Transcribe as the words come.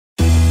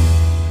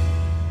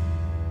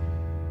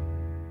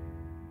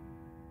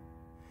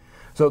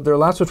So there are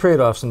lots of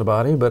trade-offs in the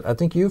body, but I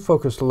think you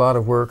focused a lot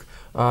of work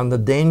on the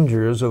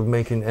dangers of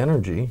making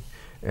energy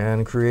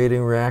and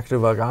creating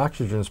reactive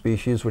oxygen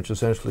species which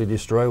essentially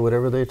destroy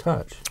whatever they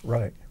touch.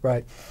 Right,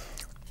 right.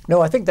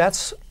 No, I think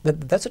that's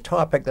a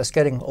topic that's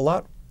getting a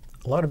lot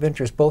of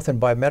interest both in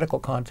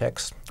biomedical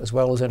contexts as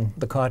well as in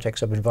the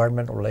context of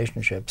environmental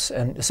relationships.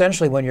 And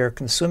essentially when you're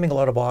consuming a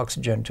lot of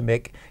oxygen to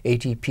make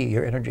ATP,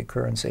 your energy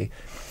currency,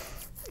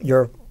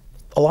 you're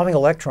allowing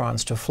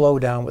electrons to flow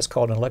down what's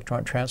called an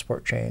electron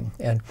transport chain.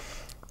 And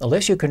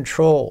unless you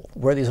control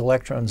where these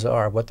electrons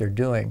are, what they're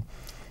doing,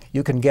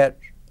 you can get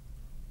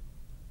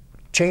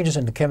changes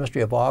in the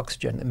chemistry of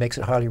oxygen that makes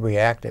it highly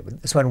reactive.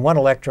 It's when one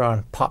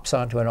electron pops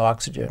onto an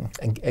oxygen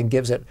and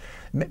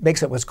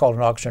makes it what's called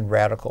an oxygen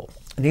radical.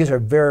 And these are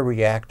very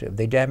reactive.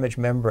 They damage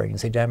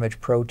membranes, they damage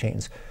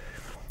proteins.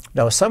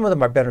 Now some of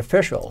them are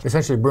beneficial.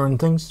 Essentially burn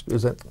things,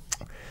 is that?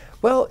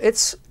 Well,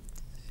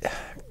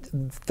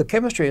 the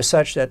chemistry is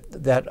such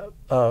that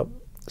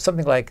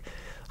something like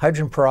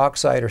hydrogen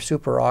peroxide or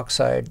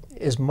superoxide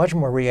is much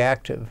more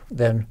reactive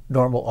than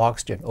normal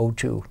oxygen,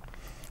 O2.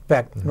 In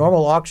fact,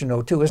 normal oxygen,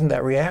 O2, isn't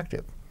that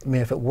reactive. I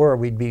mean, if it were,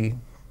 we'd be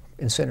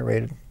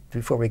incinerated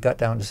before we got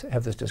down to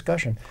have this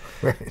discussion.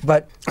 Right.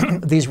 But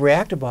these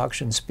reactive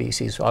oxygen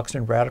species,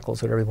 oxygen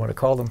radicals, whatever you want to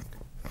call them,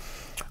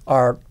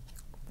 are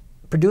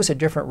produced at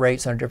different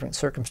rates under different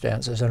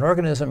circumstances. An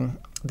organism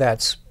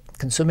that's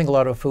consuming a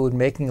lot of food,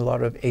 making a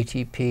lot of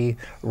ATP,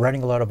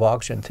 running a lot of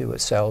oxygen through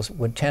its cells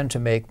would tend to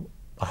make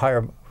a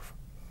higher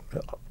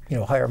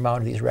amount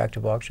of these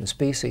reactive oxygen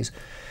species.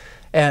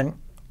 And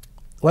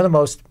one of the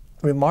most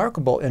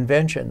remarkable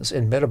inventions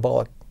in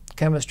metabolic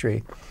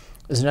chemistry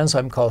is an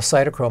enzyme called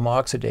cytochrome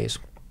oxidase.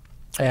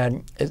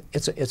 And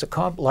it's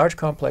a large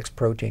complex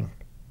protein.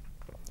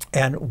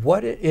 And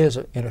what it is,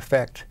 in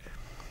effect,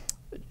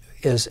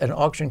 is an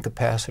oxygen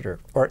capacitor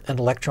or an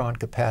electron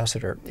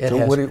capacitor.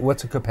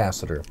 What's a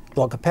capacitor?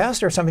 Well, a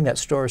capacitor is something that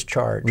stores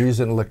charge. We use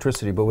it in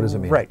electricity, but what does it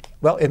mean? Right.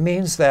 Well, it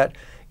means that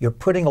you're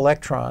putting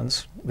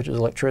electrons, which is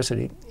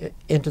electricity,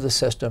 into the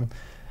system,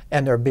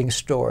 and they're being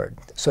stored.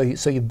 So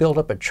you build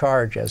up a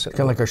charge as it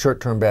kind of like a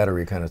short-term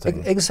battery kind of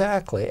thing.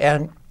 Exactly.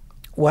 And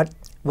what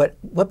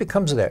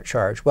becomes of that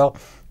charge? Well,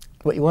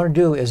 what you want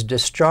to do is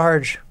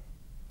discharge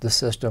the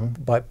system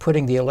by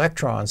putting the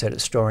electrons that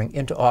it's storing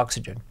into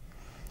oxygen.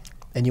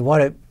 And you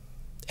want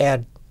to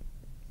add,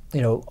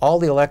 all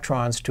the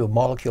electrons to a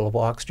molecule of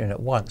oxygen at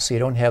once, so you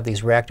don't have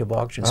these reactive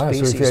oxygen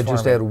species. So if you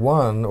just add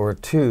one or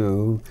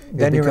two,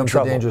 then it becomes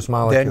a dangerous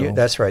molecule.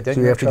 That's right. So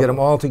you have to get them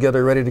all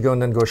together, ready to go,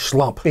 and then go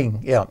slump. Bing,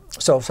 yeah.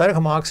 So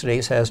cytochrome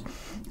oxidase has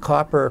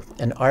copper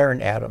and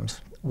iron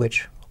atoms,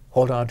 which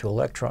hold on to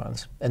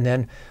electrons. And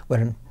then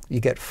when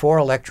you get 4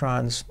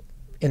 electrons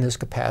in this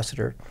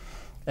capacitor,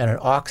 and an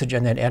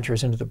oxygen then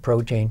enters into the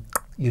protein,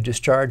 you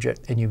discharge it,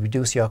 and you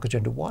reduce the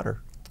oxygen to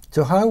water.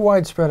 So how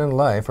widespread in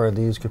life are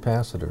these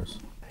capacitors?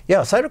 Yeah,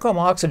 cytochrome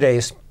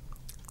oxidase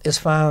is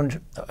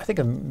found, I think,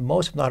 in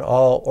most, if not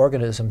all,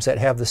 organisms that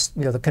have this,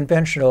 the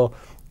conventional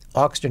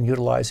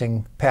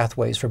oxygen-utilizing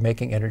pathways for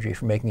making energy,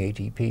 for making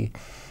ATP.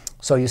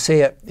 So you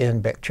see it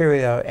in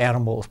bacteria,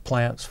 animals,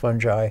 plants,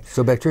 fungi.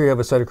 So bacteria have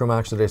a cytochrome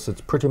oxidase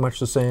that's pretty much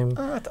the same?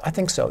 I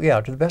think so,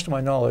 yeah. To the best of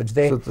my knowledge,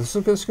 So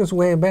this goes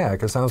way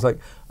back. It sounds like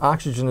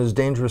oxygen is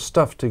dangerous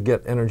stuff to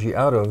get energy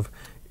out of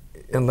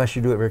unless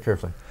you do it very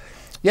carefully.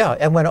 Yeah,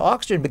 and when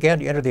oxygen began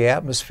to enter the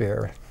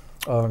atmosphere,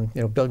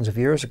 billions of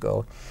years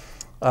ago,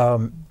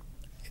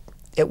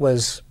 it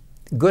was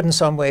good in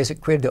some ways.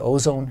 It created the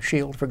ozone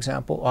shield, for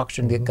example.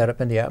 Oxygen got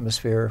up in the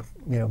atmosphere,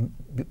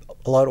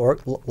 allowed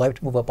life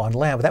to move up on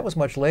land, but that was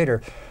much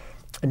later.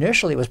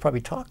 Initially, it was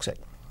probably toxic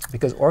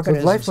because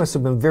organisms... So life must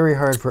have been very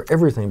hard for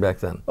everything back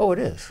then. Oh,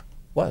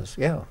 was,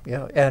 yeah.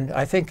 And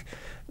I think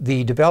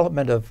the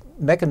development of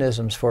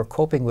mechanisms for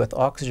coping with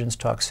oxygen's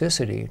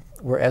toxicity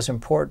were as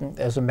important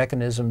as the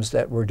mechanisms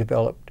that were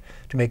developed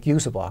to make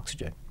use of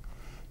oxygen.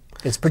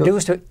 It's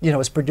produced,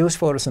 it's produced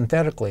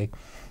photosynthetically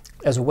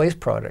as a waste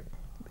product,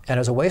 and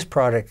as a waste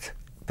product,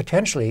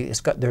 potentially,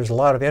 there's a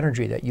lot of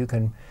energy that you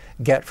can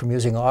get from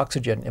using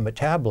oxygen in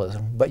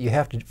metabolism, but you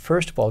have to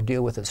first of all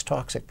deal with its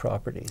toxic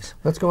properties.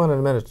 Let's go on in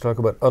a minute to talk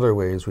about other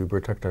ways we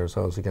protect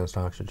ourselves against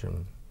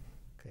oxygen.